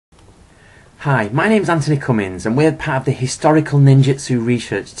Hi, my name's Anthony Cummins and we're part of the Historical Ninjutsu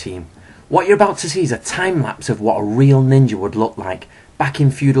research team. What you're about to see is a time-lapse of what a real ninja would look like back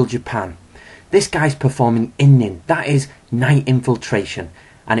in feudal Japan. This guy's performing Inin, that is night infiltration,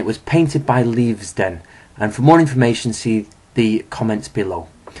 and it was painted by Leavesden. And for more information see the comments below.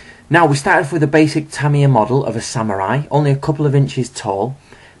 Now we started off with a basic Tamiya model of a samurai, only a couple of inches tall,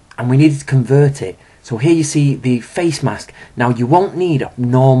 and we needed to convert it. So here you see the face mask. Now you won't need a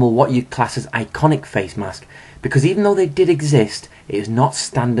normal, what you class as iconic face mask, because even though they did exist, it is not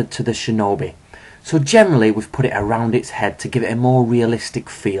standard to the shinobi. So generally we've put it around its head to give it a more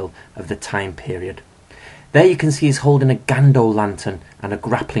realistic feel of the time period. There you can see he's holding a Gando lantern and a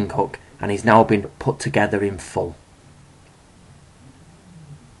grappling hook, and he's now been put together in full.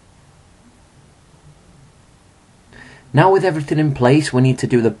 Now with everything in place, we need to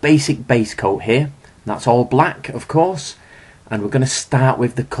do the basic base coat here. That's all black, of course, and we're going to start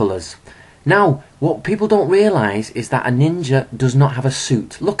with the colours. Now, what people don't realise is that a ninja does not have a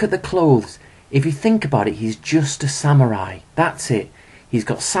suit. Look at the clothes. If you think about it, he's just a samurai. That's it. He's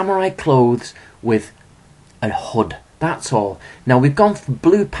got samurai clothes with a hood. That's all. Now, we've gone for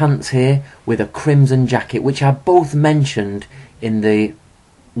blue pants here with a crimson jacket, which are both mentioned in the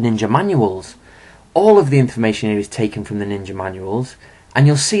ninja manuals. All of the information here is taken from the ninja manuals. And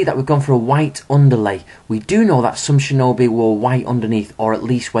you'll see that we've gone for a white underlay. We do know that some shinobi wore white underneath, or at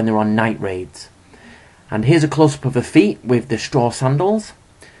least when they're on night raids. And here's a close-up of the feet with the straw sandals.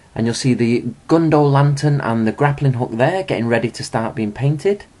 And you'll see the Gando lantern and the grappling hook there, getting ready to start being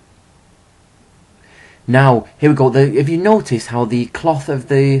painted. Now, here we go. If you notice how the cloth of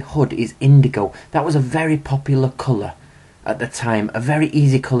the hood is indigo, that was a very popular colour at the time. A very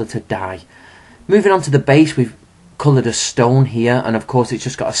easy colour to dye. Moving on to the base, we've coloured a stone here, and of course it's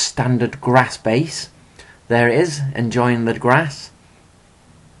just got a standard grass base. There it is, enjoying the grass.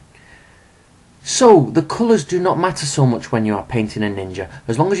 So the colours do not matter so much when you are painting a ninja,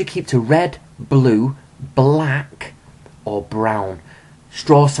 as long as you keep to red, blue, black or brown.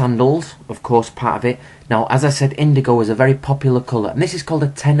 Straw sandals, of course, part of it. Now, as I said, indigo is a very popular colour, and this is called a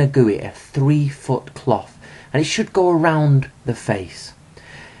tenagui, a 3-foot cloth, and it should go around the face.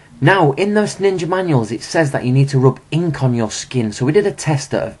 Now, in those ninja manuals, it says that you need to rub ink on your skin. So we did a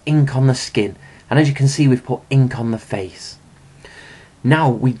tester of ink on the skin. And as you can see, we've put ink on the face.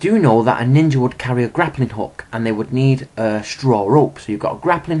 Now, we do know that a ninja would carry a grappling hook and they would need a straw rope. So you've got a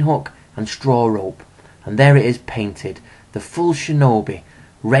grappling hook and straw rope. And there it is painted. The full shinobi,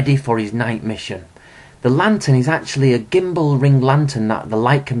 ready for his night mission. The lantern is actually a gimbal ring lantern that the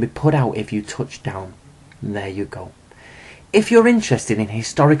light can be put out if you touch down. And there you go. If you're interested in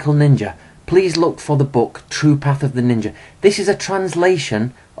historical ninja, please look for the book True Path of the Ninja. This is a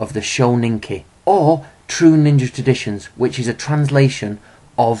translation of the Shoninki, or True Ninja Traditions, which is a translation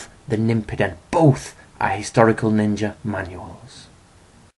of the Nippiden. Both are historical ninja manuals.